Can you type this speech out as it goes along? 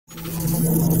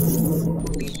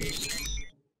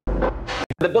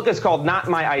The book is called Not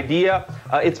My Idea.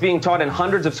 It's being taught in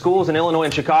hundreds of schools in Illinois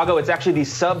and Chicago. It's actually the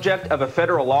subject of a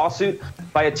federal lawsuit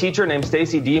by a teacher named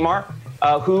Stacy Demar,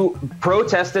 who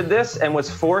protested this and was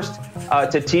forced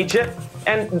to teach it.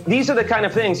 And these are the kind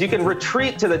of things you can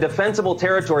retreat to the defensible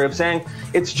territory of saying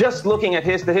it's just looking at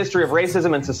the history of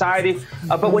racism in society.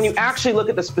 But when you actually look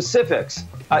at the specifics,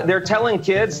 they're telling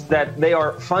kids that they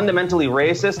are fundamentally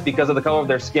racist because of the color of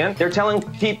their skin. They're telling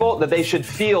people that they should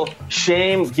feel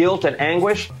shame, guilt, and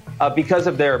anguish because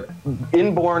of their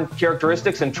inborn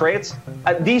characteristics and traits.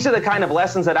 These are the kind of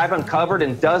lessons that I've uncovered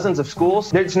in dozens of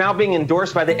schools. It's now being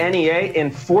endorsed by the NEA in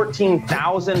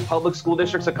 14,000 public school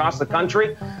districts across the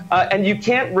country. And you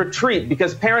can't retreat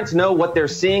because parents know what they're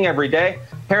seeing every day.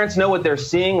 Parents know what they're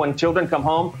seeing when children come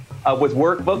home with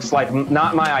workbooks like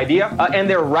Not My Idea. And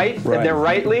they're they're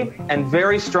rightly and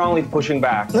very strongly pushing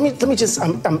back. Let me just,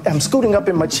 I'm scooting up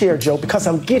in my chair, Joe, because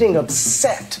I'm getting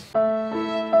upset.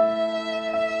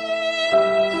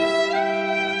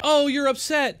 Oh, you're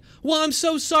upset. Well, I'm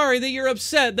so sorry that you're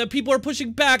upset that people are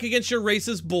pushing back against your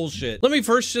racist bullshit. Let me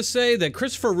first just say that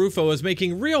Christopher Rufo is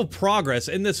making real progress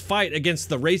in this fight against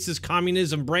the racist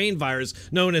communism brain virus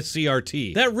known as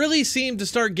CRT. That really seemed to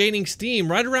start gaining steam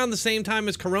right around the same time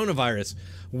as coronavirus.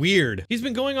 Weird. He's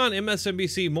been going on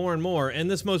MSNBC more and more,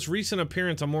 and this most recent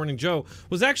appearance on Morning Joe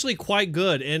was actually quite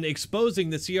good in exposing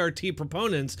the CRT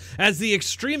proponents as the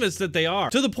extremists that they are,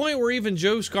 to the point where even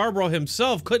Joe Scarborough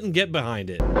himself couldn't get behind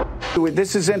it.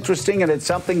 This is interesting, and it's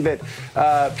something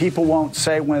that people won't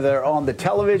say when they're on the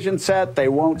television set. They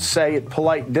won't say at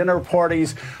polite dinner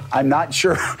parties. I'm not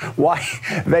sure why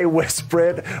they whisper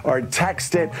it or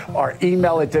text it or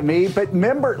email it to me, but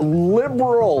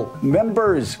liberal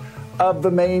members of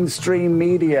the mainstream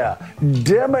media,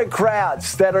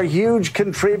 Democrats that are huge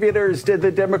contributors to the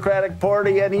Democratic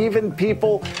Party, and even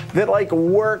people that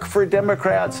work for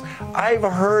Democrats. I've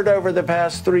heard over the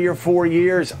past 3 or 4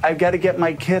 years, I've got to get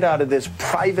my kid out of this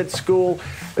private school.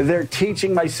 They're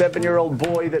teaching my 7-year-old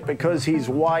boy that because he's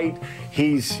white,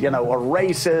 he's, a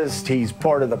racist, he's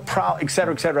part of the problem, et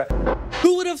cetera, et cetera.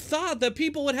 Who would have thought that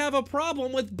people would have a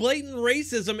problem with blatant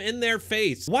racism in their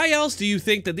face? Why else do you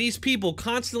think that these people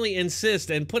constantly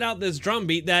insist and put out this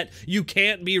drumbeat that you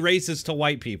can't be racist to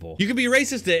white people? You can be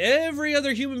racist to every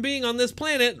other human being on this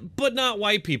planet, but not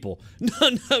white people.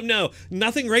 No,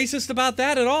 nothing racist about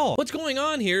that at all. What's going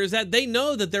on here is that they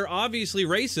know that they're obviously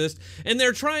racist, and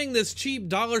they're trying this cheap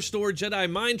dollar store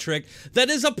Jedi mind trick that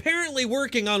is apparently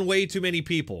working on way too many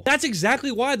people. That's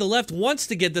exactly why the left wants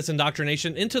to get this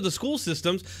indoctrination into the school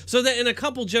systems, so that in a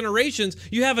couple generations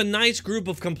you have a nice group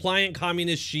of compliant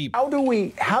communist sheep. How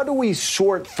do we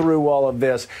sort through all of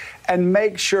this and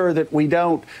make sure that we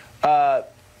don't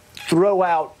throw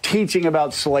out teaching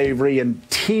about slavery and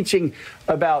teaching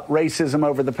about racism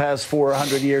over the past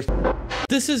 400 years?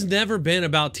 This has never been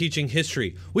about teaching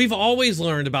history. We've always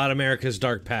learned about America's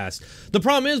dark past. The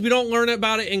problem is we don't learn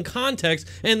about it in context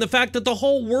and the fact that the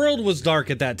whole world was dark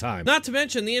at that time. Not to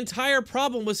mention, the entire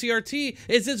problem with CRT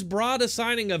is its broad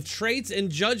assigning of traits and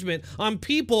judgment on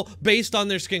people based on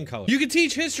their skin color. You can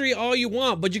teach history all you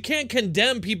want, but you can't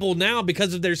condemn people now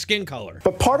because of their skin color.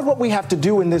 But part of what we have to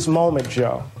do in this moment,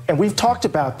 Joe, and we've talked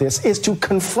about this, is to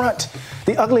confront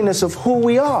the ugliness of who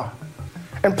we are.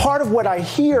 And part of what I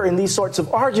hear in these sorts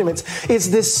of arguments is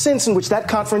this sense in which that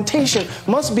confrontation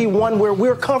must be one where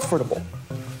we're comfortable,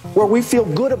 where we feel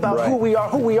good about who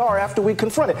we are after we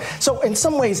confront it. So in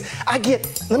some ways,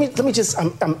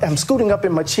 I'm scooting up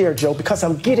in my chair, Joe, because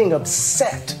I'm getting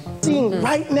upset. Seeing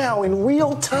right now in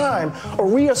real time a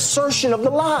reassertion of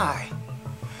the lie.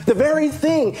 The very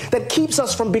thing that keeps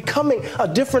us from becoming a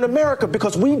different America,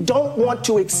 because we don't want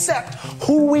to accept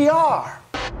who we are.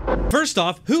 First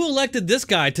off, who elected this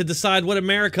guy to decide what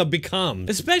America becomes?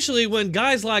 Especially when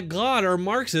guys like Glaude are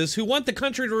Marxists who want the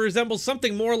country to resemble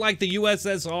something more like the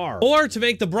USSR. Or to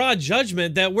make the broad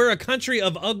judgment that we're a country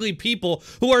of ugly people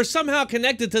who are somehow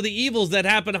connected to the evils that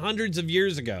happened hundreds of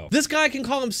years ago. This guy can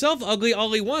call himself ugly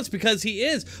all he wants because he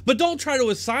is, but don't try to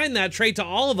assign that trait to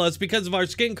all of us because of our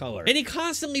skin color. And he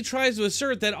constantly tries to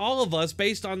assert that all of us,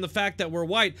 based on the fact that we're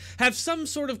white, have some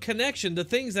sort of connection to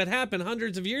things that happened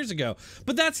hundreds of years ago.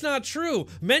 But that's not true.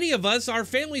 Many of us, our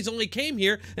families only came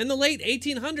here in the late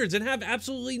 1800s and have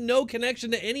absolutely no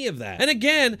connection to any of that. And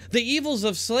again, the evils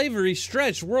of slavery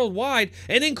stretched worldwide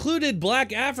and included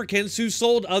black Africans who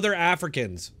sold other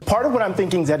Africans. Part of what I'm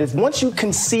thinking is that if once you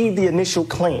concede the initial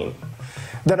claim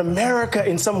that America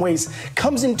in some ways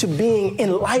comes into being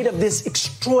in light of this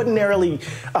extraordinarily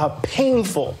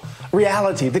painful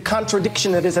reality, the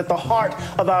contradiction that is at the heart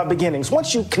of our beginnings.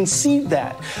 Once you concede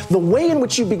that, the way in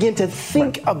which you begin to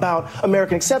think about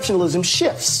American exceptionalism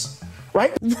shifts.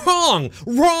 right? Wrong,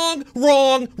 wrong,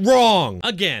 wrong, wrong.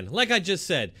 Again, like I just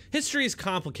said, history is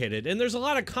complicated and there's a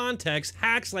lot of context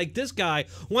hacks like this guy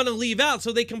want to leave out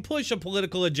so they can push a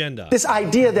political agenda. This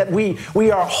idea that we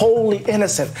are wholly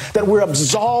innocent, that we're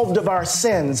absolved of our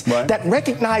sins, right, that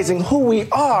recognizing who we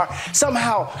are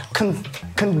somehow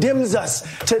condemns us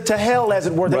to hell, as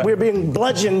it were, that right, we're being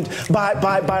bludgeoned by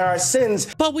our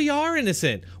sins. But we are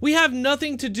innocent. We have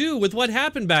nothing to do with what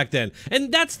happened back then.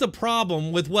 And that's the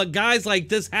problem with what guys like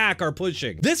this hack are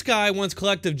pushing. This guy wants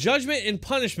collective judgment and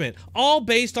punishment, all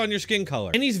based on your skin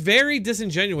color. And he's very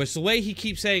disingenuous the way he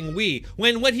keeps saying we,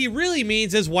 when what he really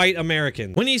means is white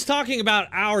Americans. When he's talking about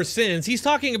our sins, he's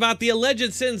talking about the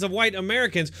alleged sins of white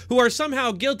Americans who are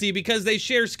somehow guilty because they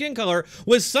share skin color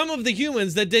with some of the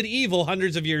humans that did evil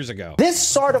hundreds of years ago. This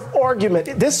sort of argument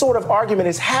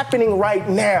is happening right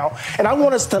now, and I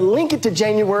want us to link it to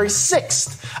January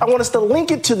 6th. I want us to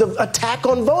link it to the attack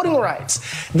on voting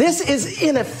rights. This is,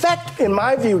 in effect, in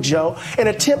my view, Joe, an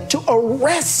attempt to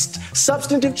arrest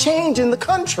substantive change in the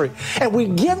country. And we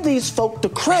give these folk the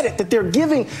credit that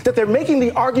they're making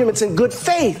the arguments in good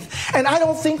faith. And I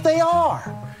don't think they are.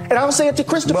 And I'll say it to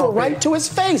Christopher right to his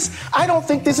face. I don't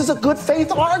think this is a good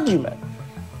faith argument.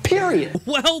 Period.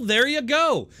 Well, there you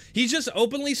go. He's just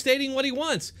openly stating what he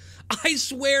wants. I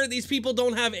swear these people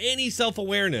don't have any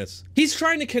self-awareness. He's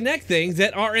trying to connect things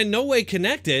that are in no way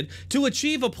connected to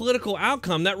achieve a political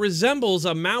outcome that resembles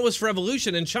a Maoist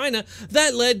revolution in China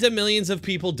that led to millions of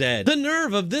people dead. The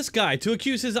nerve of this guy to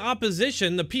accuse his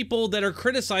opposition, the people that are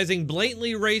criticizing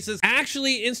blatantly racist,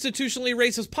 actually institutionally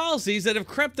racist policies that have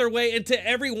crept their way into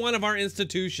every one of our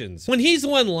institutions. When he's the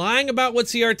one lying about what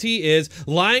CRT is,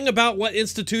 lying about what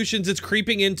institutions it's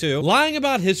creeping into, lying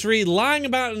about history, lying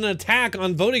about an attack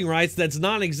on voting rights that's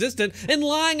non-existent, and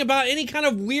lying about any kind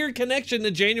of weird connection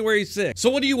to January 6th. So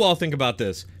what do you all think about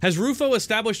this? Has Rufo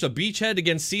established a beachhead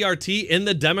against CRT in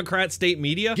the Democrat state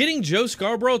media? Getting Joe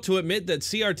Scarborough to admit that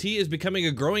CRT is becoming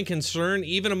a growing concern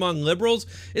even among liberals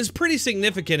is pretty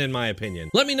significant in my opinion.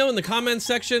 Let me know in the comments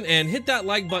section and hit that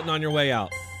like button on your way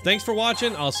out. Thanks for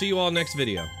watching. I'll see you all next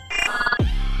video.